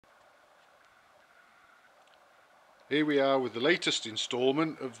Here we are with the latest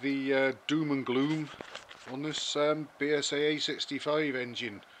instalment of the doom and gloom on this BSA A65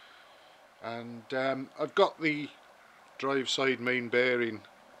 engine, and I've got the drive side main bearing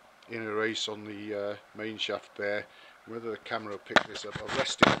in a race on the main shaft there. Whether the camera will pick this up, I'll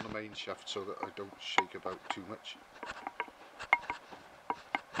rest it on the main shaft so that I don't shake about too much.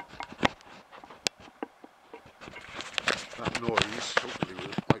 That noise, hopefully we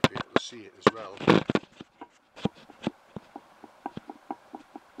might be able to see it as well.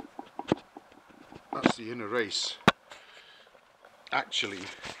 That's the inner race actually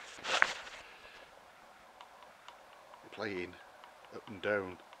playing up and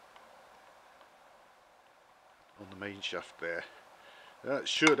down on the main shaft there. That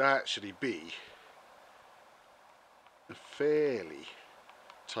should actually be a fairly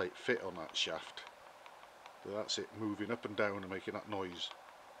tight fit on that shaft, but that's it moving up and down and making that noise.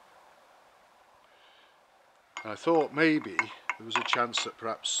 And I thought maybe there was a chance that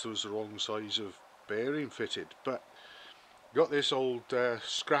perhaps there was the wrong size of bearing fitted, but got this old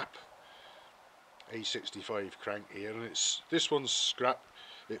scrap A65 crank here, and this one's scrap.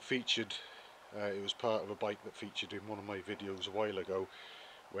 It featured it was part of a bike that featured in one of my videos a while ago,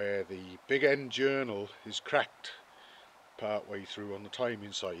 where the big end journal is cracked part way through on the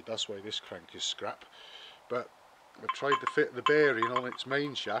timing side. That's why this crank is scrap. But I tried to fit the bearing on its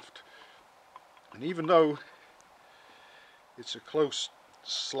main shaft, and even though it's a close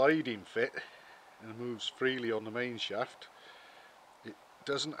sliding fit and moves freely on the main shaft, it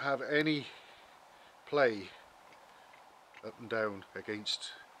doesn't have any play up and down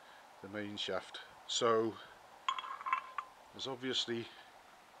against the main shaft. So there's obviously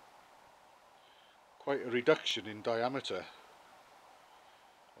quite a reduction in diameter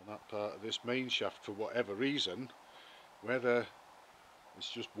on that part of this main shaft for whatever reason, whether it's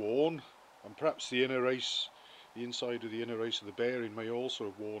just worn, and perhaps the inner race, the inside of the inner race of the bearing may also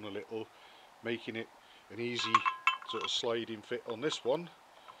have worn a little, making it an easy sort of sliding fit on this one.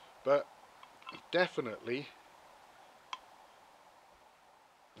 But definitely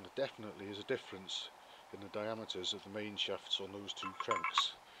is a difference in the diameters of the main shafts on those two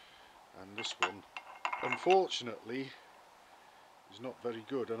cranks, and this one unfortunately is not very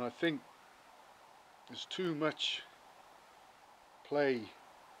good, and I think there's too much play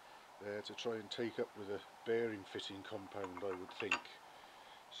there to try and take up with a bearing fitting compound, I would think.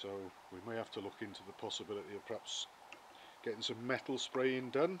 So we may have to look into the possibility of perhaps getting some metal spraying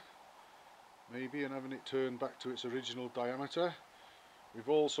done maybe, and having it turned back to its original diameter. We've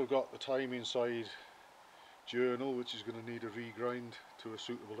also got the timing side journal, which is going to need a regrind to a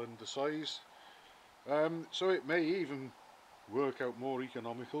suitable undersize. So it may even work out more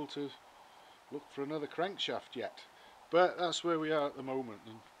economical to look for another crankshaft yet. But that's where we are at the moment,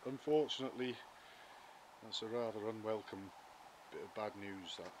 and unfortunately that's a rather unwelcome bit of bad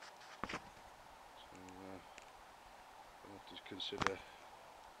news, that. So I'll have to consider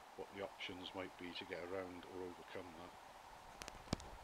what the options might be to get around or overcome that.